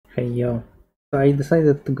Hey yo. So I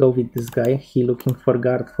decided to go with this guy. He looking for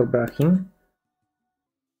guard for Brahim.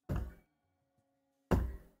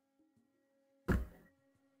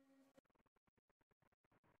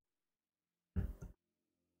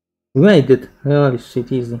 We made it. Holy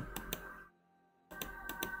shit, easy.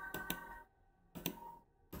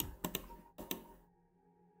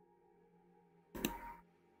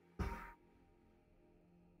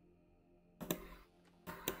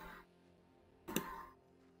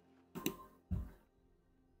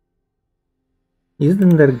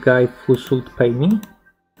 Isn't there a guy who should pay me?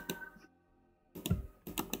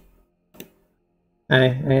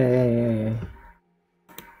 Hey.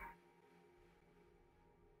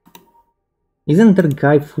 Isn't there a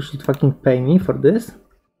guy who should fucking pay me for this?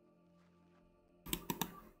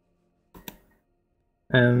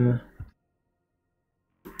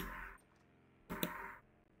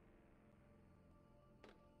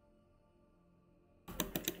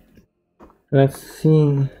 Let's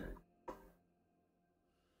see.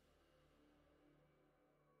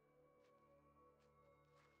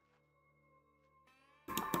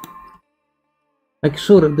 Like,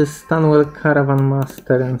 sure, this Stanwell Caravan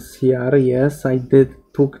Master NCR, yes, I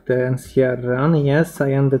took the NCR run, yes,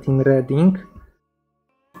 I ended in Reading.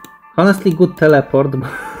 Honestly, good teleport.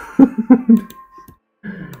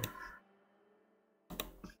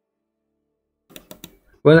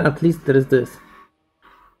 Well, at least there is this.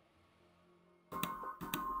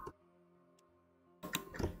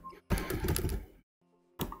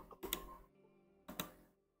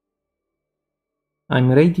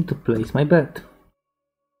 I'm ready to place my bet.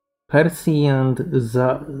 Percy and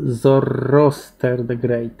Zoroaster the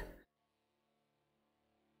Great.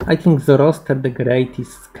 I think Zoroaster the Great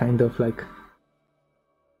is kind of like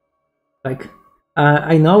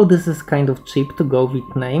I know this is kind of cheap to go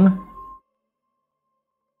with name,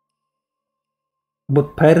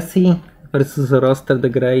 but Percy versus Zoroaster the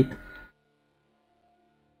Great.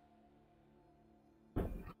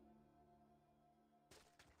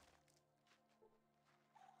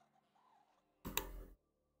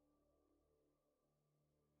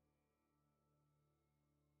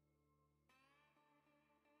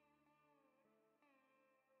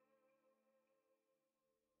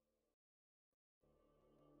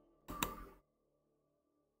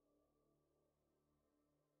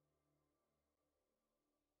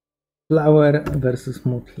 Flower versus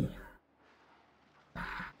Motley.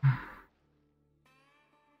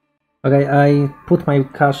 Okay, I put my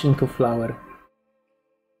cash into Flower.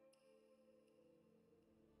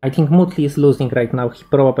 I think Motley is losing right now. He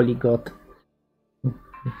probably got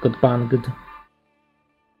banged.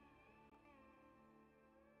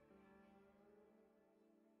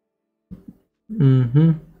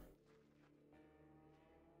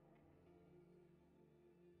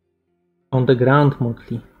 On the ground,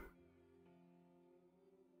 Motley.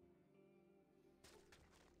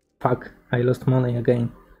 Fuck, I lost money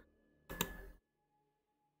again.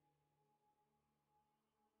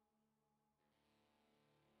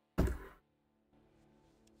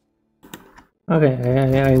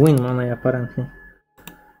 Okay, I win money apparently.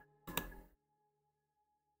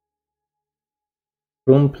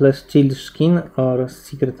 Room plus Chill Skin or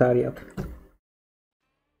Secretariat?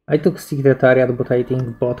 I took Secretariat, but I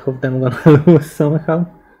think both of them gonna lose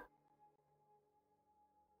somehow.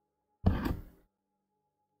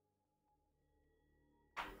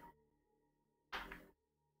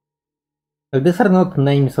 These are not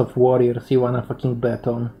names of warriors you wanna fucking bet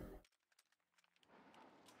on.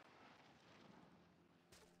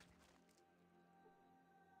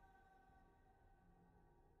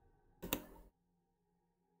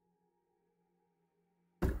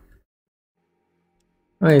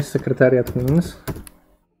 Oh, Secretariat wins.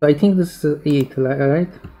 I think this is it, right?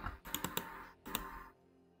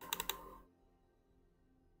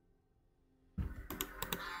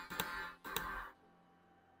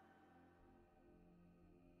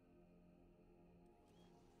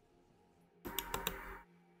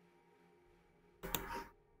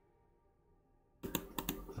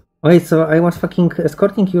 Wait, so I was fucking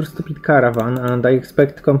escorting your stupid caravan and I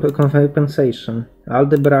expect compensation.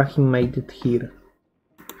 Aldebrahim made it here.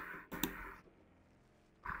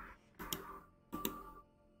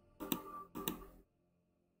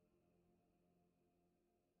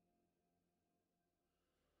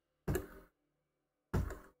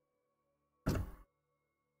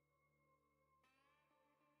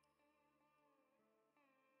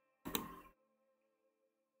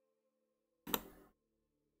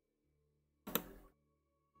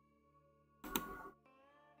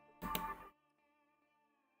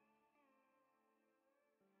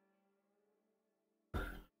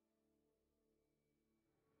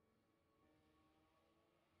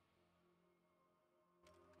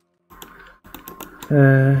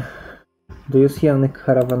 Do you see any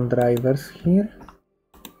caravan drivers here?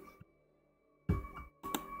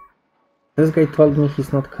 This guy told me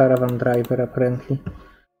he's not caravan driver apparently.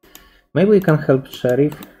 Maybe we can help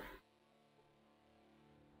sheriff.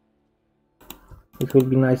 It will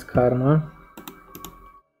be nice karma.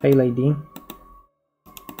 Hey lady.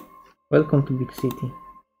 Welcome to big city.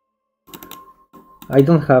 I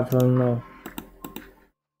don't have no.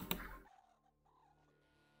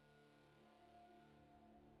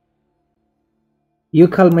 You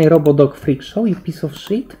call my robodog freak show, you piece of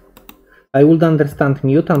shit? I would understand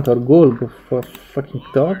mutant or ghoul, but for fucking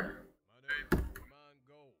dog?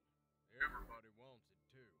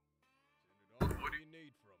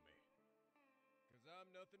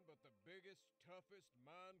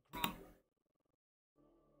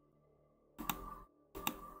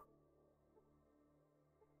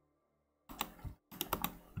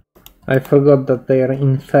 I forgot that they are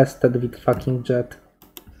infested with fucking jet.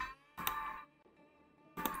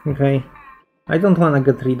 Okay. I don't wanna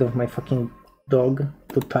get rid of my fucking dog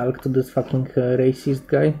to talk to this fucking racist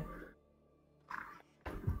guy.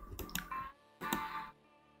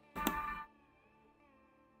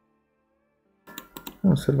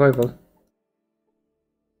 Oh, survival.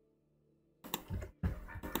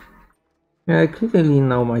 Yeah, I clearly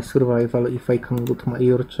know my survival if I can loot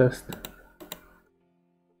your chest.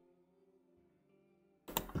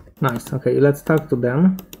 Nice, okay, let's talk to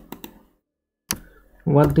them.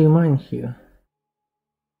 What do you mine here?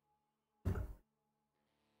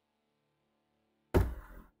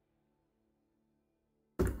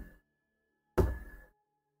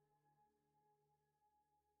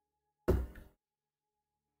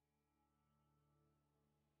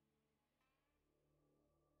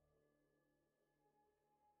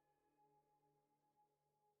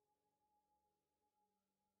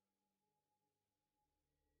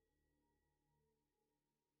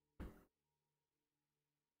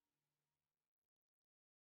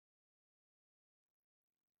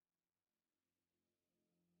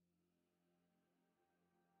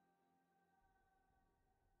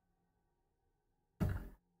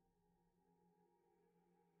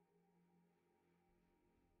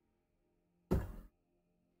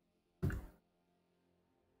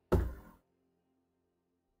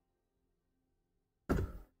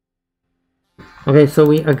 Okay, so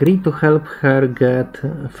we agreed to help her get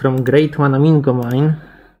from Great Wanamingo Mine,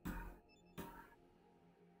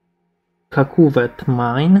 Kakuvet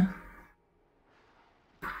Mine.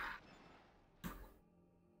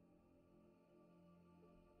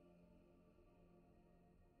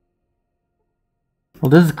 Oh,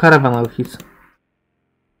 this is Caravan Office.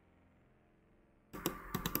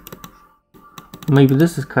 Maybe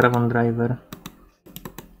this is Caravan Driver.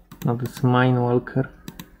 No, this is Mine Walker.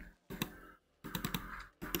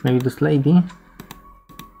 Maybe this lady.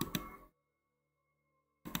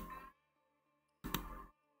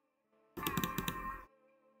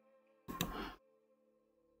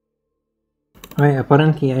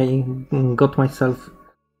 Apparently I got myself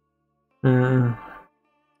into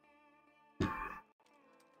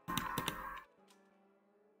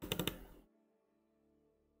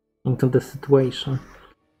the situation.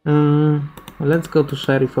 Let's go to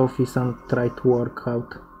sheriff office and try to work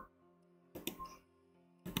out.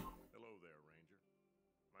 Hello there, Ranger.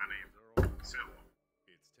 My name's Earl Silva.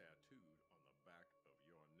 It's tattooed on the back of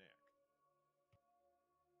your neck.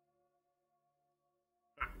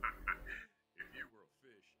 If you were a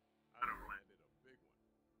fish, I'd have landed a big one.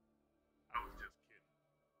 I was just kidding.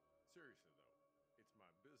 Seriously though, it's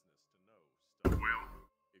my business to know stuff. Well,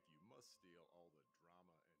 if you must steal all the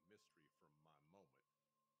drama and mystery from my moment,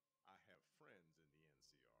 I have friends in the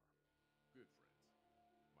NCR. Good friends.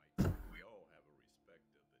 We all have a respect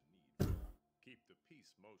of the need. Keep the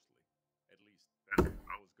peace mostly. At least I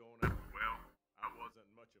was going out. Well, I wasn't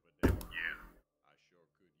much of a day. Yeah. I sure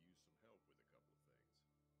could use some help with a couple of things.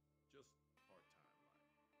 Just part-time like.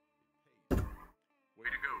 It pays. Way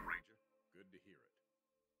to go, Ranger. Good to hear it.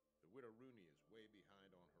 The widow Rooney is way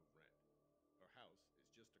behind on her rent. Her house is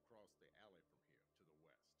just across the alley from here to the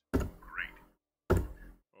west. Great.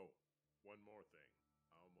 Oh, one more thing.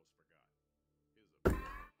 I almost forgot. Here's a...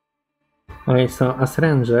 Okay, so as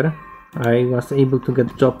ranger, I was able to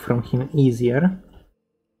get job from him easier.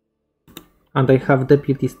 And I have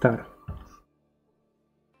deputy star.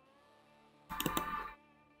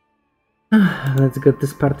 Let's get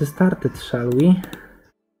this party started, shall we?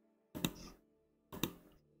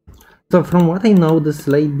 So from what I know, this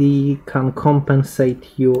lady can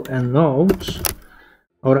compensate you a notch,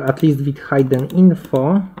 or at least with hidden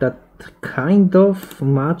info that kind of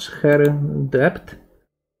match her debt.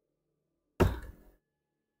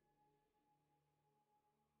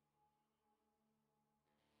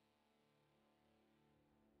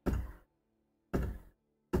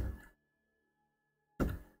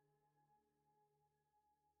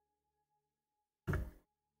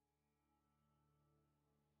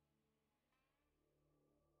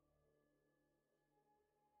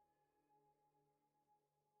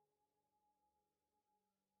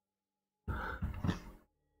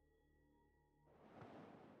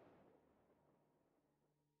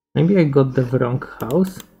 Maybe I got the wrong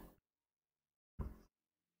house.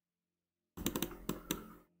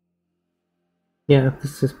 Yeah,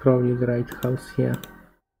 this is probably the right house here.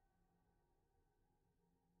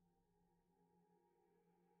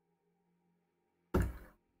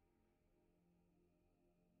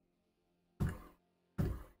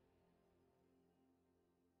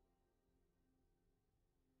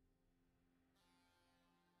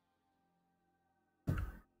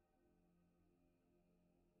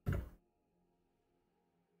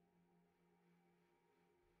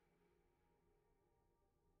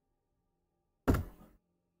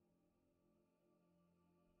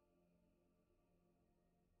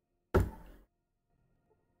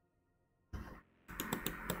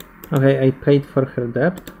 Okay, I paid for her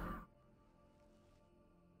debt.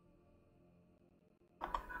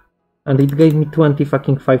 And it gave me 20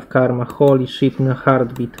 fucking 5 karma. Holy shit, in a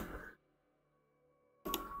heartbeat.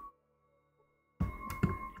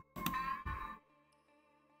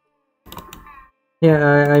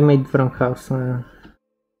 Yeah, I made the wrong house. You did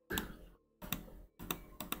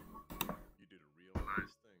a real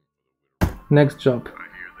nice thing for the widow. Next job. I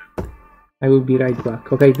hear that. I will be right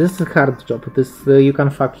back. Okay, this is a hard job. This you can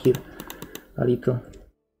fuck here a little.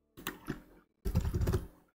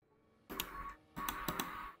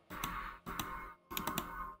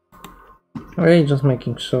 Okay, just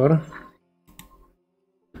making sure.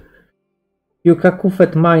 You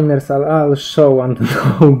kakufet miners, I'll show and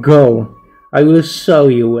no go. I will show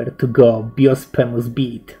you where to go. Biospemus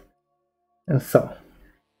beat. And so.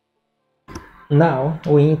 Now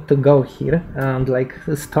we need to go here and like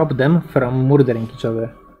stop them from murdering each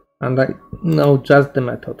other. And I know just the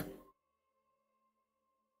method.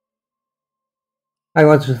 I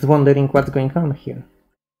was just wondering what's going on here.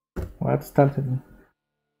 What started?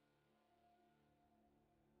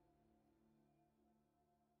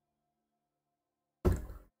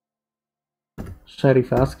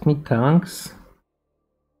 Sheriff asked me, thanks.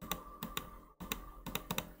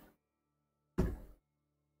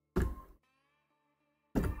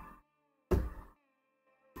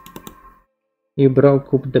 You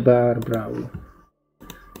broke up the bar brawl.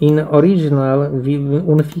 In original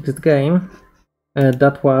unfixed game,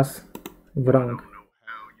 that was wrong. I don't know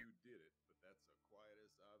how you did it, but that's the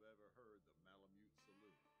quietest I've ever heard the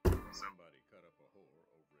Malamute saloon. Somebody cut up a whore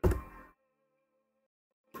over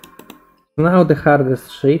it. Now the hardest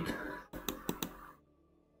shit.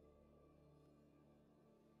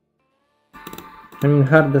 I mean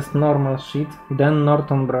hardest normal shit, then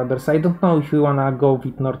Norton Brothers. I don't know if you wanna go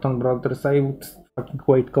with Norton Brothers, I would fucking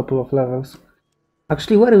wait a couple of levels.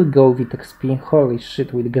 Actually, where will we go with XP? Holy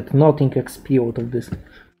shit, we'll get nothing XP out of this.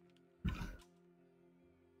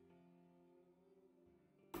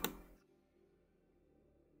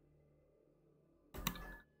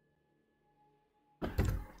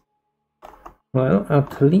 Well,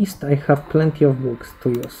 at least I have plenty of books to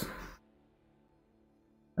use.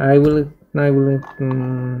 I will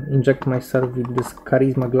inject myself with these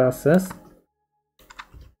charisma glasses.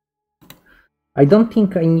 I don't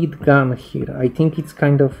think I need gun here. I think it's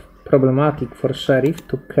kind of problematic for sheriff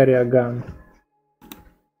to carry a gun.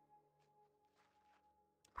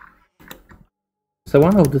 So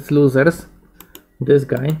one of these losers, this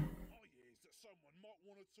guy. Oh yes, that someone might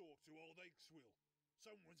want to talk to old Eggswill.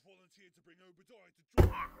 Someone's volunteered to bring Obadiah to drop.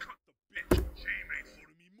 Oh, cut the bitch! She makes fun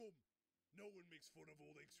of me mum. No one makes fun of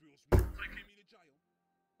old Eggswill's mum. Take him into jail.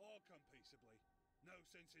 I'll come peaceably. No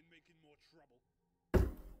sense in making more trouble.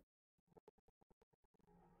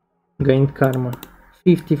 Gained karma.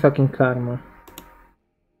 50 fucking karma.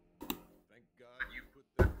 Thank God you put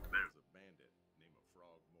that. There's a bandit named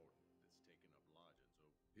Frog Morton that's taking up lodgings.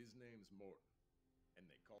 His name's Morton, and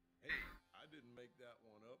they call. Hey, I didn't make that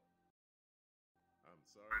one up. I'm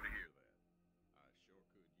sorry to hear that. I sure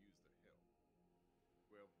could use the help.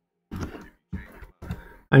 Well, if you change your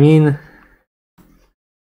mind. I mean,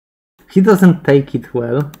 he doesn't take it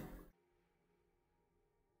well.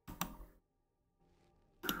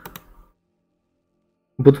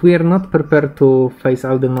 But we are not prepared to face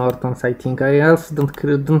all the Nortons, I think. I also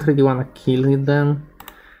don't really wanna kill them.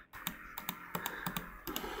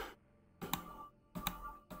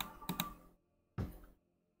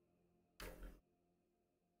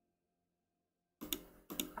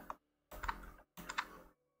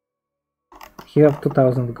 He have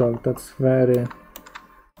 2000 gold, that's very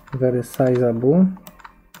sizable.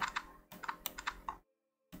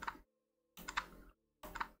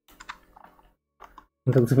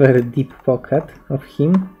 That's very deep pocket of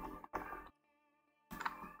him.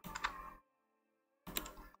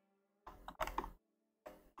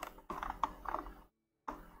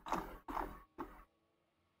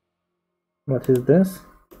 What is this?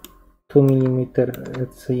 2mm,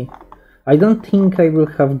 let's see. I don't think I will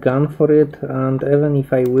have gun for it, and even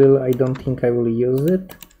if I will, I don't think I will use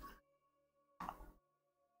it.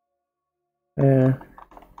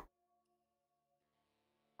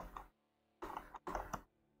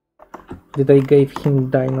 Did I give him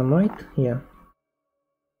dynamite? Yeah.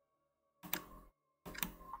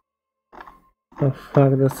 Oh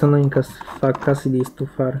fuck, that's annoying because fuck, Cassidy is too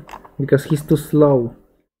far. Because he's too slow.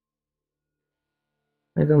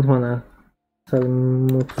 I don't wanna sell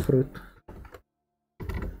mood fruit.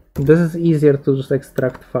 This is easier to just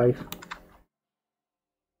extract 5.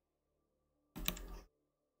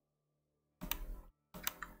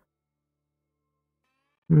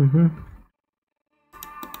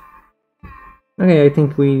 Okay, I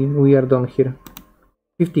think we are done here.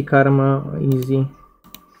 50 karma, easy.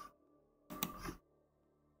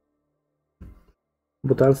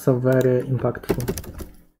 But also very impactful.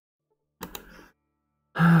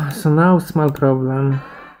 So now small problem.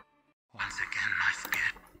 Once again, I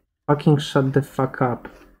forget. Fucking shut the fuck up.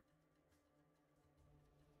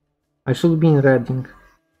 I should be in Reading.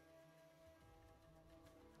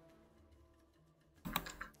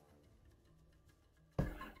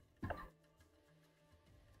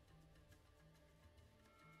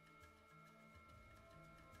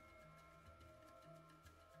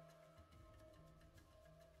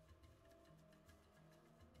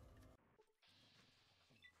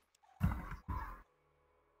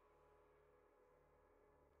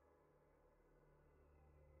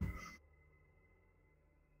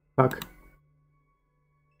 Fuck.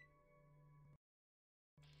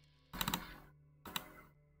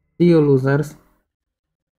 See you, losers.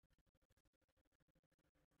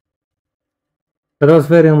 That was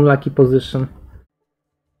very unlucky position.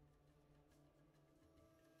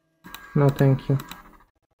 No, thank you.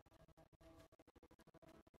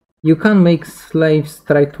 You can make slaves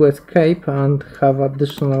try to escape and have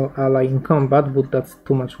additional ally in combat, but that's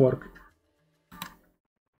too much work.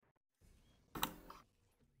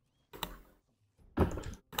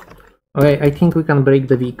 Okay, I think we can break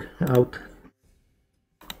the week out.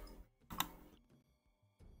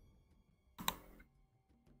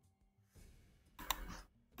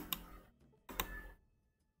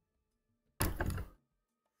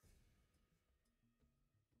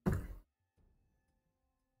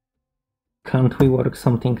 Can't we work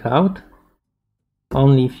something out?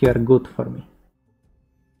 Only if you are good for me.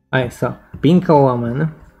 Okay, so being a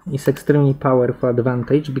woman is extremely powerful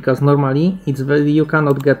advantage because normally you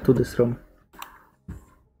cannot get to this room.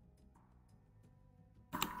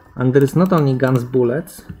 And there is not only guns,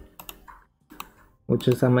 bullets, which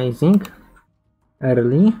is amazing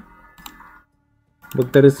early,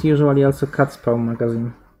 but there is usually also cat spawn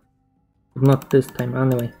magazine. But not this time,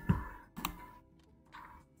 anyway.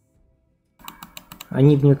 I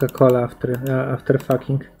need Nuka-Cola after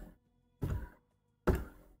fucking.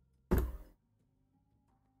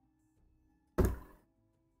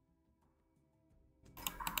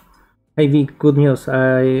 Hey Vic, good news.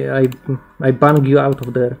 I banged you out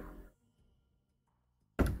of there.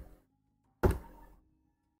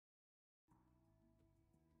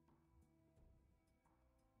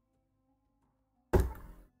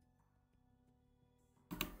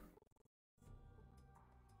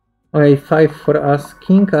 Okay, 5 for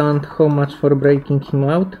asking, and how much for breaking him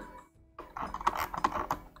out?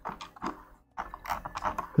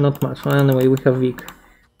 Not much. Anyway, we have Vic.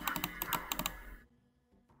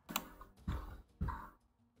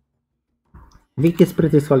 Vic is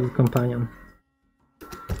pretty solid companion.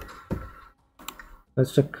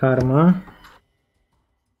 Let's check karma.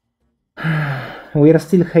 We are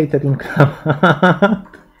still hated in combat.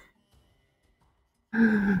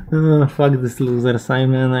 Oh, fuck this loser,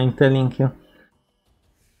 Simon, I'm telling you.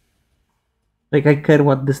 Like, I care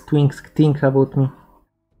what these twinks think about me.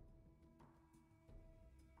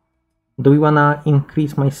 Do we wanna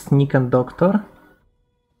increase my sneak and doctor?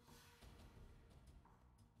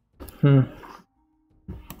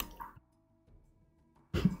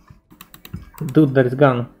 Dude, there is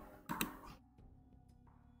gun.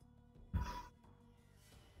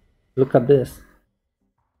 Look at this.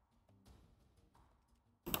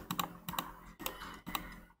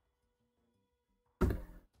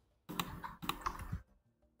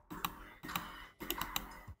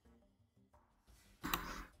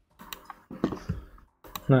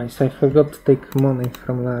 Nice, I forgot to take money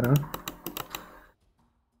from Lara.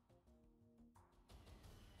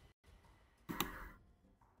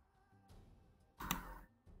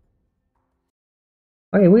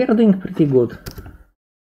 Okay, we are doing pretty good.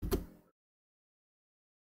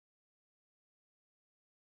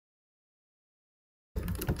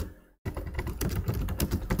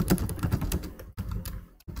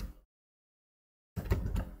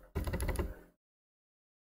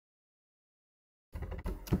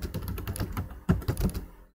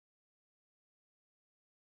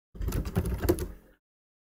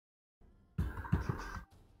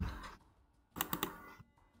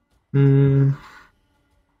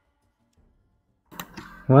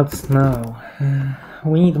 What's now?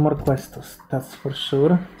 We need more quests, that's for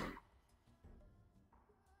sure.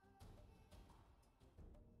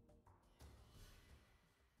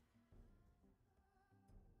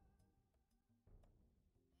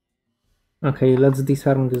 Okay, let's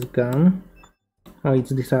disarm this gun. Oh,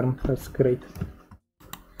 it's disarmed, that's great.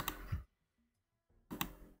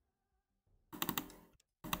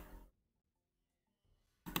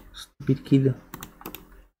 Stupid kid.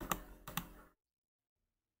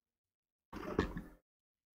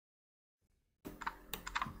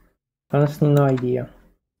 Honestly, no idea.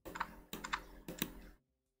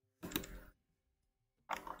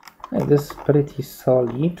 Hey, this is pretty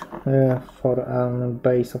solid for a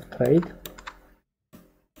base of trade.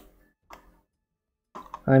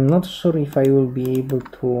 I'm not sure if I will be able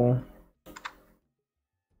to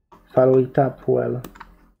follow it up well.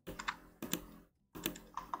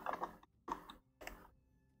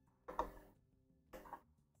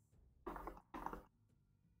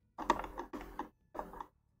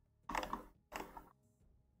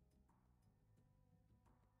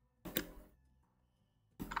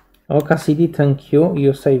 Oh, Cassidy, thank you.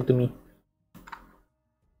 You saved me.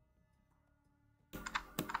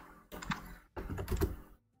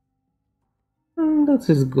 That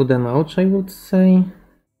is good enough, I would say.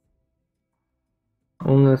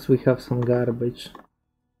 Unless we have some garbage.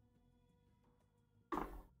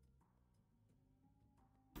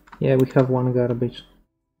 Yeah, we have one garbage.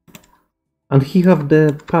 And he have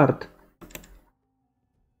the part.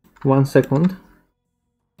 1 second.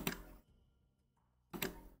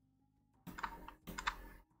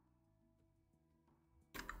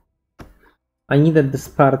 I needed this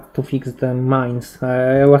part to fix the mines.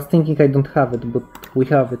 I was thinking I don't have it, but we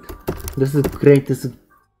have it. This is great. This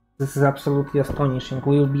is absolutely astonishing.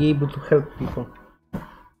 We will be able to help people.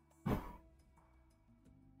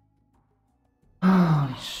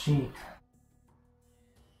 Holy shit.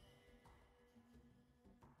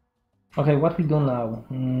 Okay, what we do now?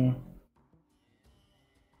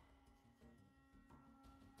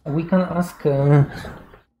 We can ask...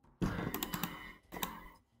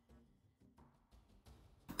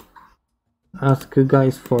 ask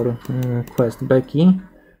guys for quest. Becky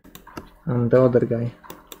and the other guy.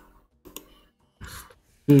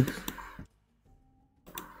 Steve.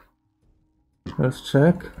 Let's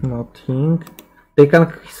check. Nothing. They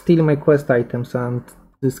can steal my quest items and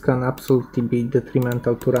this can absolutely be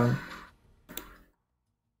detrimental to run.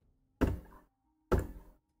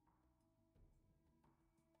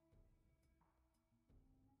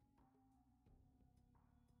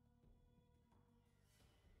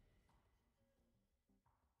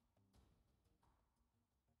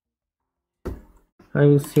 I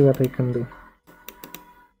will see what I can do.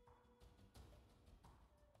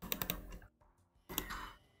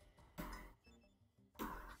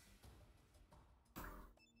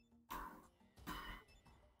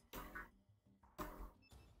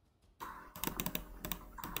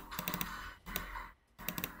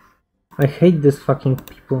 I hate these fucking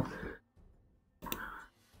people.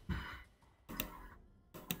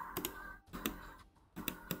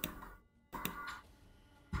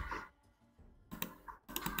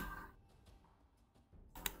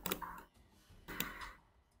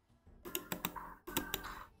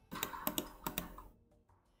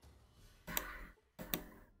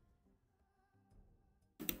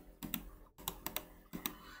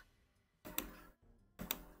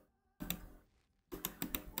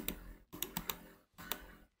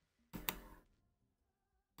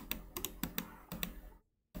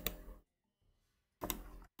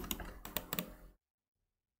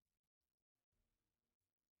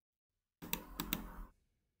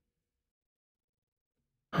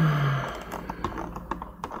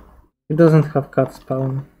 It doesn't have cat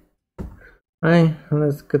spawn. Hey,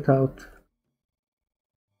 let's get out.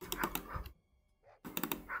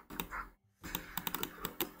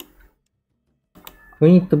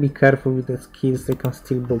 We need to be careful with the skills, they can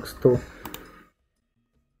steal books too.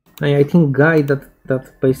 I think guy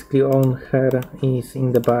that basically owned her is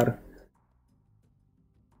in the bar.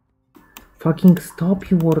 Fucking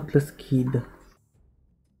stop, you worthless kid.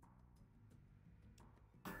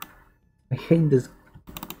 I hate this.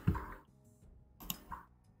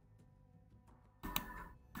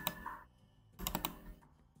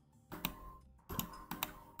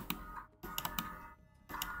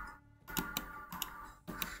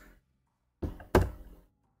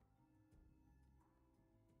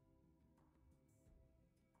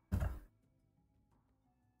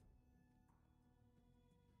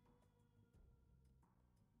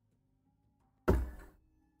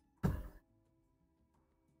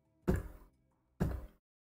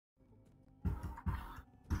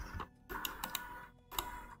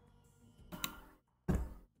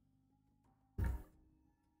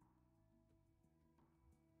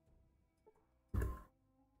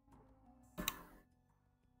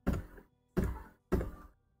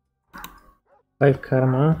 5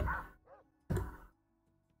 karma.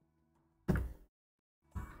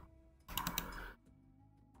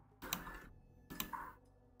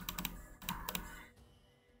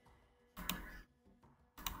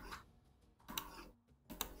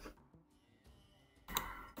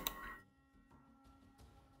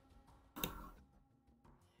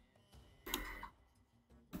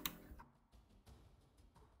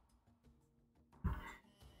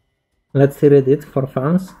 Let's read it for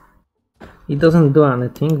fans. It doesn't do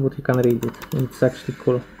anything, but you can read it. It's actually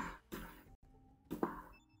cool.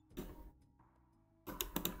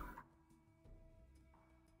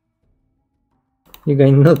 You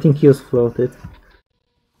gain nothing use floated.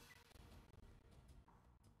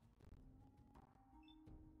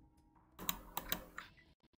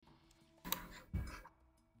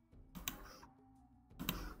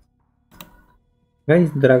 Guys,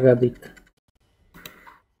 drug addict.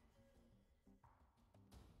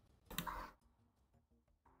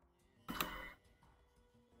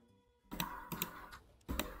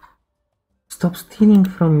 Stop stealing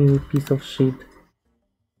from me, you piece of shit.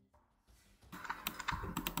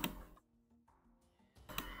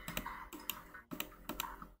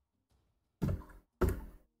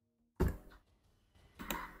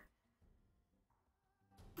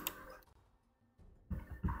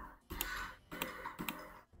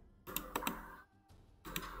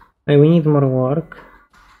 Hey, we need more work.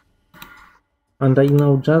 And I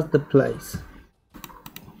know just the place.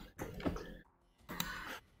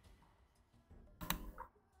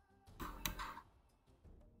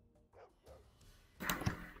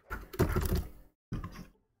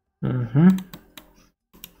 Mm-hmm.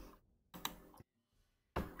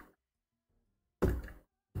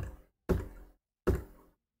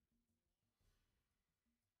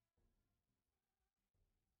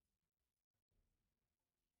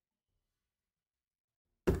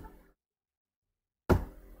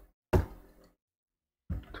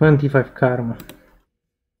 $25 karma.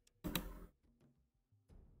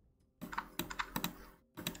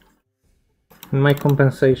 My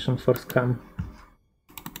compensation for scam.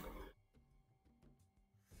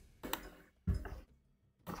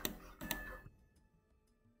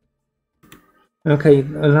 Okay,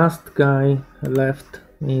 the last guy left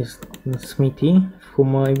is Smithy,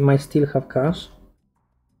 whom I might still have cash.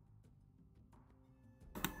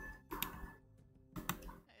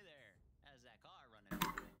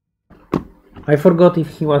 I forgot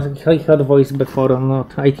if he had voice before or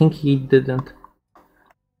not. I think he didn't.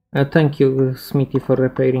 Thank you, Smithy, for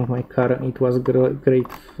repairing my car. It was great.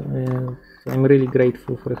 I'm really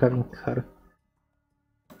grateful for having her.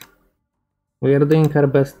 We are doing our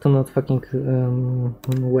best to not fucking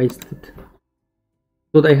waste it.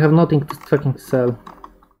 Dude, I have nothing to fucking sell.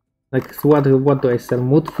 Like, what do I sell?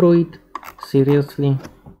 Mood fruit? Seriously?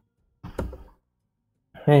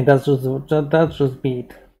 Hey, that's just be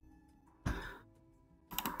it.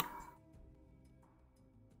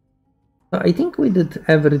 I think we did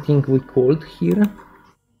everything we could here.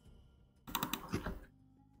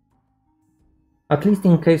 At least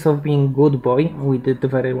in case of being good boy, we did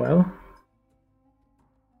very well.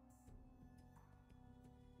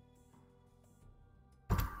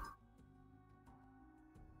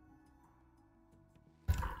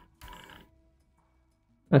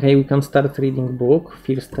 Okay, we can start reading book.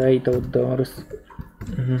 First aid outdoors.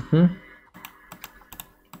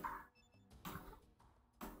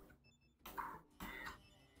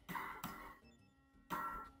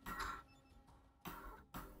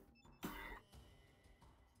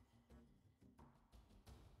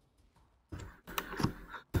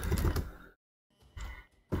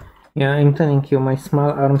 Yeah, I'm telling you, my small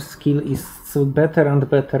arms skill is so better and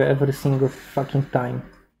better every single fucking time.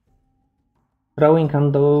 Throwing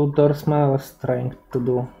and outdoors I was trying to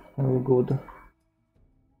do good.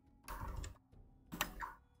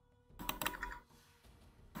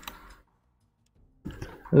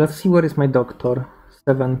 Let's see, where is my doctor?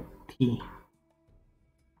 70.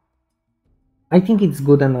 I think it's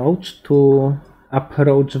good enough to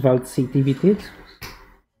approach Vault City with it.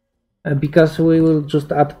 Because we will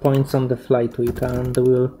just add points on the fly to it and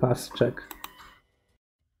we will pass check.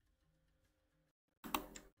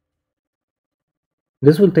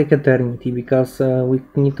 This will take eternity because we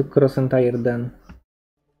need to cross entire den.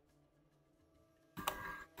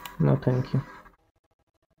 No, thank you.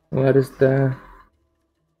 Where is the...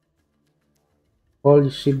 Holy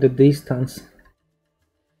shit, the distance.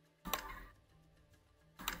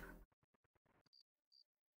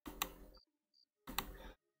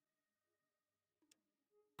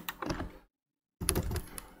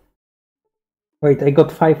 Wait, I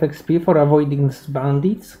got 5 XP for avoiding these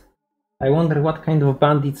bandits? I wonder what kind of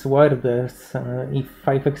bandits were there if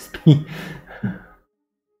 5 XP.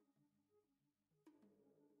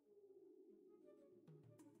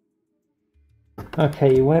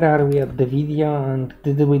 Okay, where are we at the video and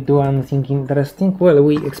did we do anything interesting? Well,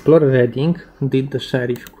 we explored Reading, did the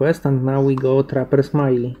sheriff quest, and now we go Trapper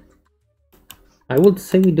Smiley. I would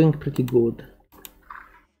say we're doing pretty good.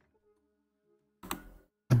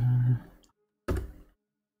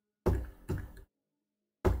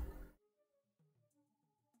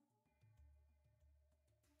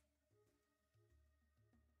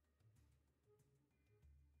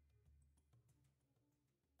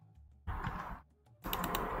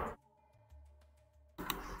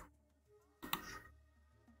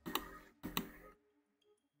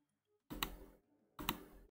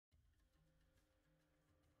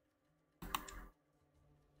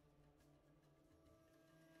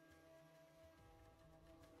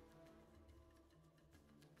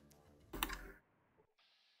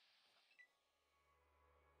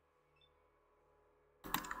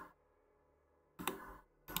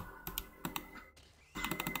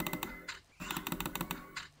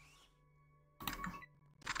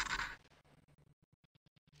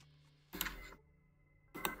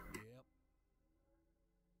 Yep.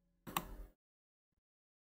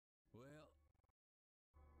 Well.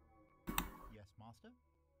 Yes, master?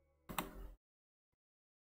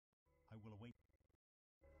 I will await.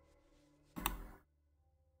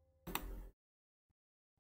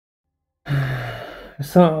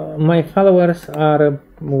 So, my followers are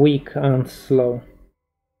weak and slow.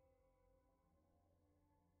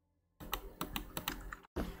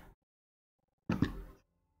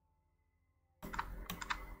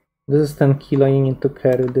 This is 10 kilo, you need to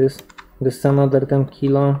carry this. This is another 10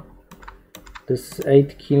 kilo. This is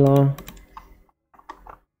 8 kilo.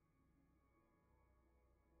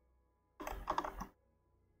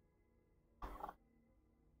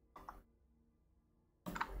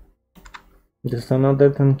 This is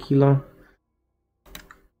another 10 kilo.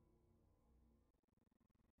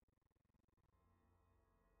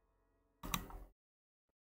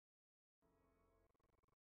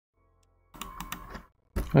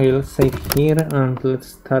 Okay, let's save here and let's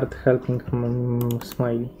start helping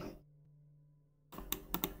Smiley.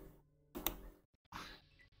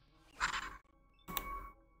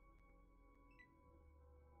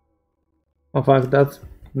 Oh fuck, that's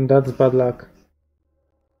bad luck.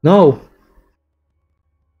 No!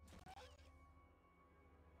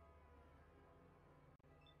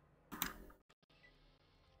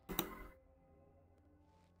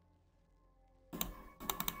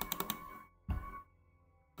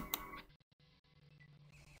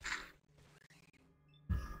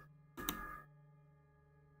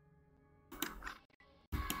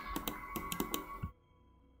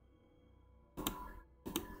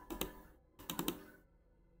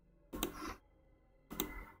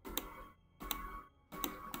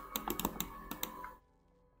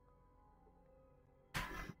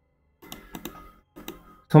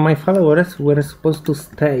 So my followers were supposed to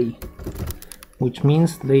stay, which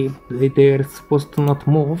means they are supposed to not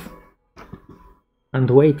move and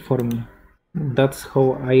wait for me. That's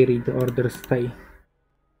how I read order stay.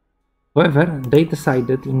 However, they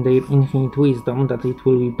decided in their infinite wisdom that it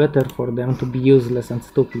will be better for them to be useless and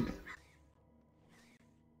stupid.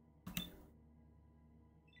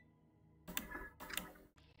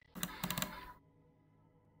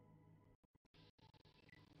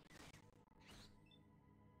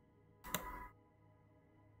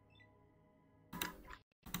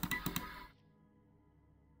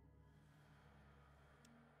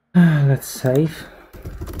 Let's save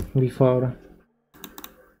before.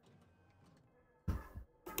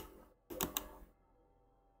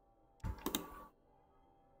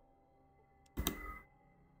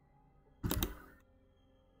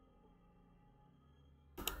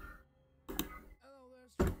 Hello there,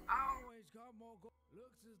 sir. I always got more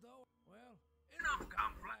looks as though. Well, enough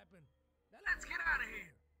gum flapping. Now let's get out of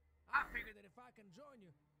here. I figure that if I can join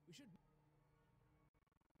you, we should.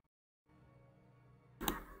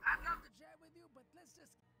 I'd love to chat with you, but let's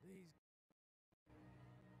just. These.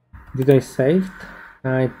 Did I save?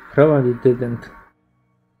 I probably didn't.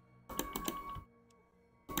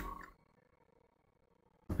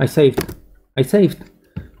 I saved. I saved.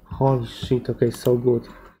 Holy shit, okay, so good.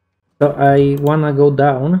 So I wanna go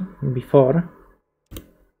down before.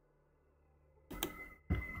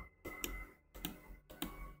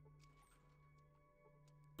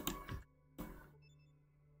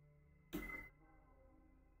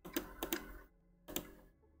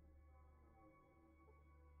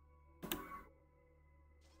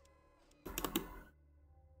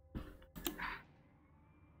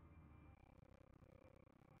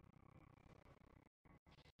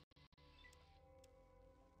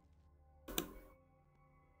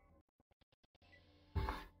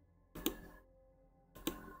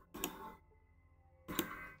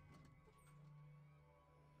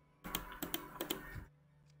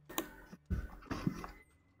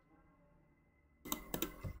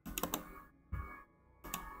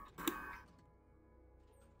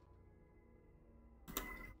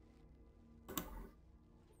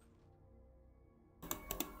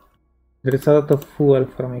 There is a lot of fuel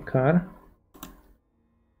for my car.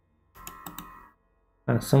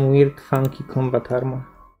 And some weird funky combat armor.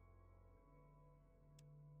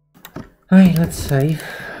 Alright, let's save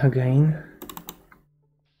again.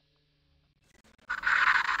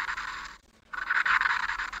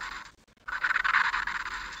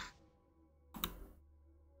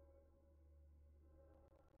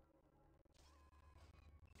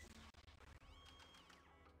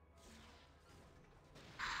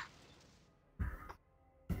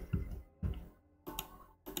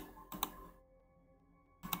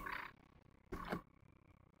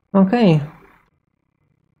 Okay.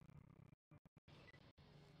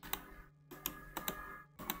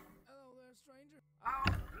 Hello there, stranger. Oh,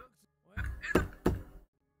 looks well.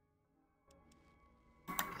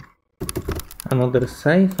 Another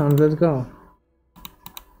save and let's go.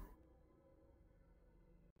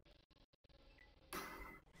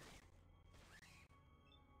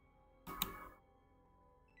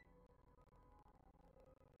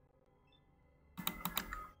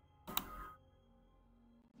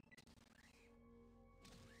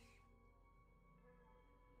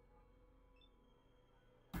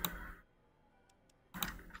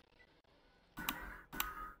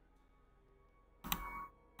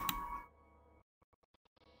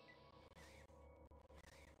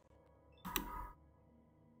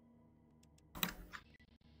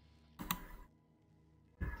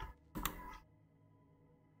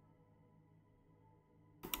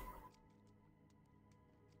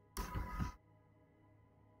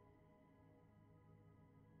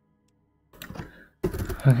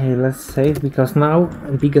 Okay, let's save because now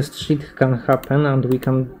biggest shit can happen and we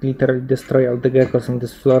can literally destroy all the geckos in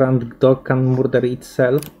this floor and the dog can murder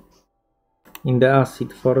itself in the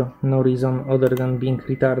acid for no reason other than being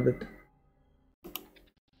retarded.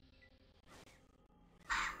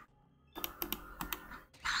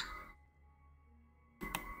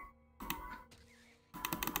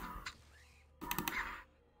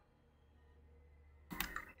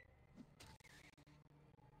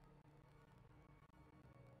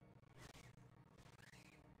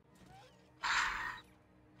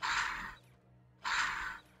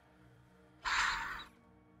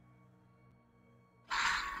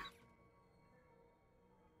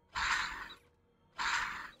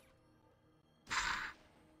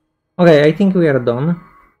 Okay, I think we are done.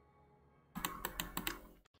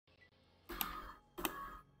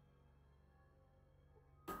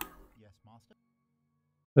 Yes, Master.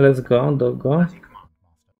 Let's go, doggo. As you command,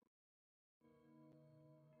 Master.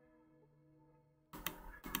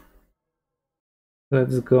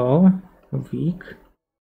 Let's go, Vic.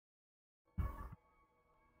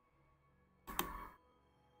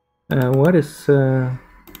 Where is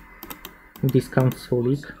discount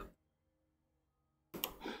Solik?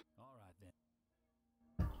 All right then.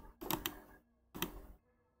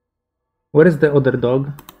 Where is the other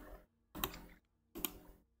dog?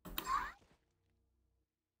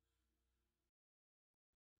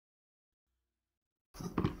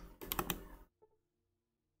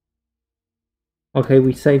 Okay,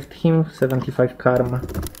 we saved him, 75 karma.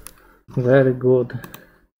 Very good.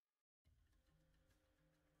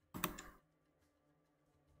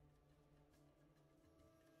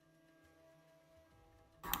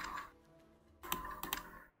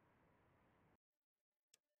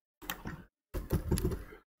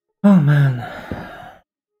 Oh man.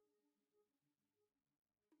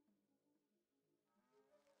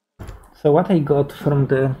 So what I got from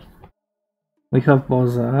the... We have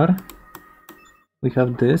Bozar. We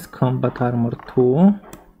have this, Combat Armor 2.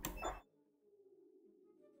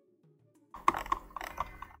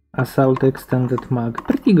 Assault Extended Mag.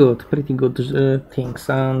 Pretty good things.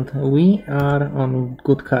 And we are on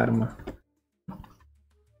good karma.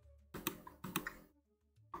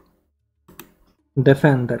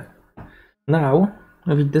 Defender. Now,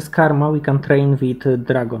 with this karma we can train with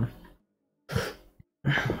Dragon.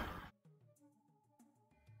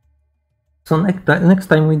 So next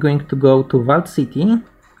time we're going to go to Vault City.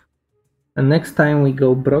 And next time we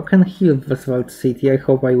go Broken Hill vs Vault City. I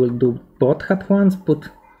hope I will do both at once, but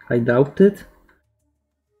I doubt it.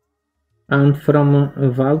 And from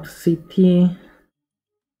Vault City,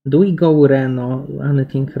 do we go Reno?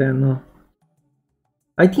 Anything Reno?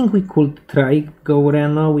 I think we could try go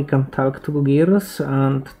Reno. We can talk to Gears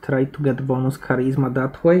and try to get bonus charisma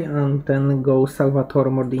that way, and then go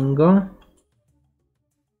Salvatore Mordingo.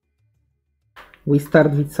 We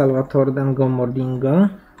start with Salvatore, then go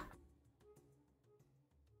Mordingo.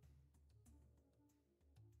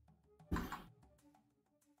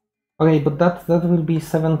 Okay, but that will be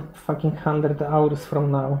 700 hours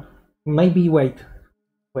from now. Maybe wait.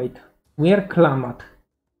 We are Klamat.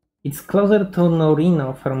 It's closer to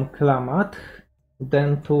Norino from Klamath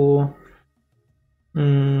than to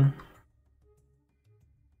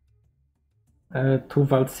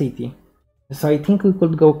Val City. So I think we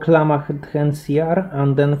could go Klamath NCR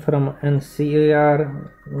and then from NCR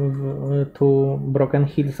to Broken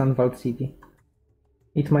Hills and Val City.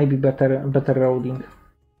 It might be better roading.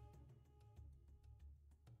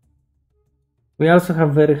 We also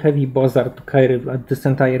have very heavy Bozar to carry this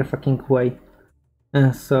entire fucking way.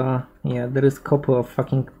 So yeah, there is a couple of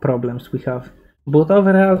fucking problems we have. But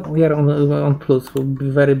overall we are on plus, will be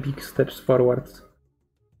very big steps forwards.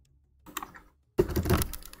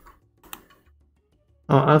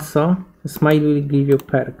 Oh, also, Smile will give you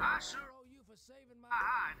perk. I sure owe you for saving my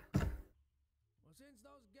hide. Well, since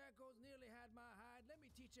those geckos nearly had my hide, let me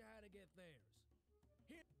teach you how to get theirs.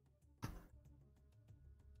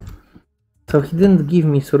 So he didn't give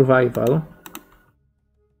me survival.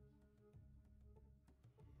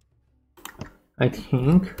 I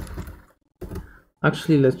think.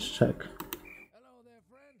 Actually, let's check. Hello there,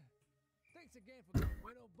 friend. Thanks again for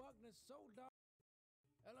Widow Buckner's so dark.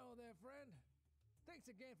 Hello there, friend. Thanks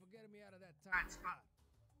again for getting me out of that tight spot.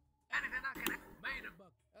 Anything I can made a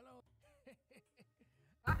buck. Hello.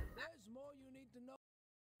 There's more you need to know.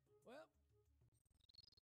 Well,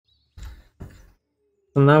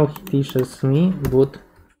 So now he teaches me, but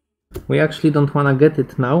we actually don't wanna get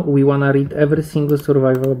it now. We wanna read every single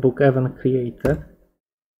survival book ever created.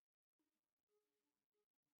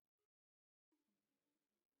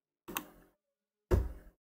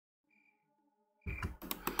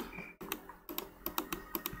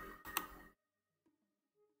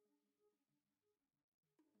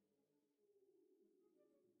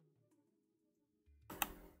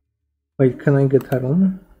 Wait, can I get a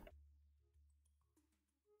room?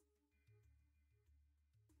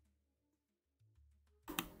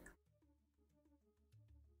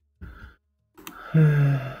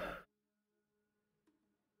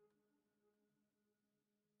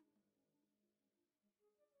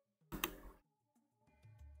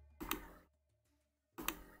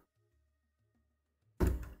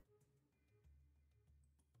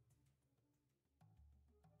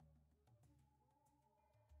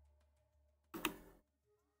 We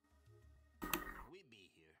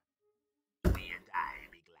be here. We and I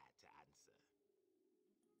be glad to answer.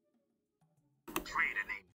 Trader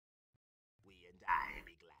name. We and I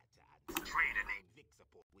be glad to answer. Trader name Vic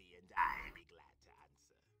support. We and I be glad to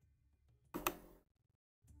answer.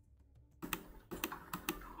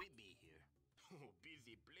 We be here. Oh,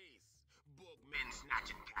 busy place. Bug men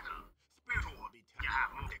snatching cattle. Spiritual be you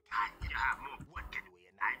have more to kind. You have more. What can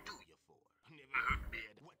we and I do you for? Never hurt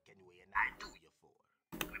beard. What can we and I do you for?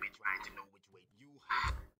 We be trying to know which way you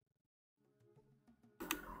have.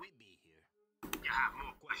 We be here. You have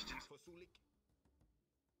more questions for Sulik?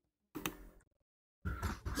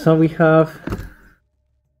 So we have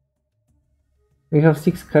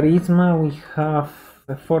 6 charisma, we have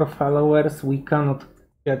 4 followers, we cannot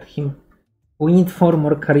get him. We need 4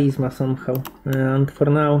 more charisma somehow, and for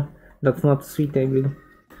now that's not suitable.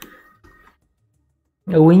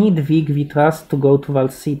 We need Vic Vitras to go to Val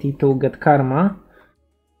City to get karma,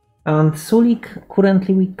 and Sulik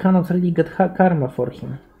currently we cannot really get karma for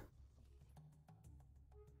him.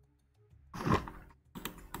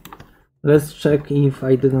 Let's check if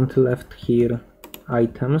I didn't left here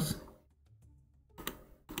items.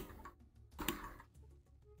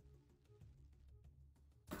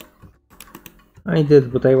 I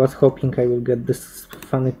did, but I was hoping I will get this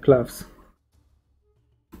funny gloves.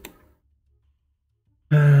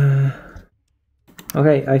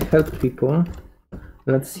 Okay, I helped people.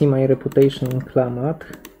 Let's see my reputation in Klamath.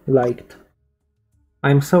 Liked.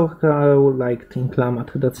 I'm so liked in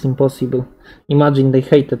Klamath, that's impossible. Imagine they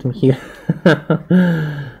hated me here.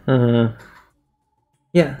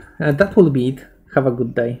 Yeah, that will be it. Have a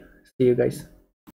good day. See you guys.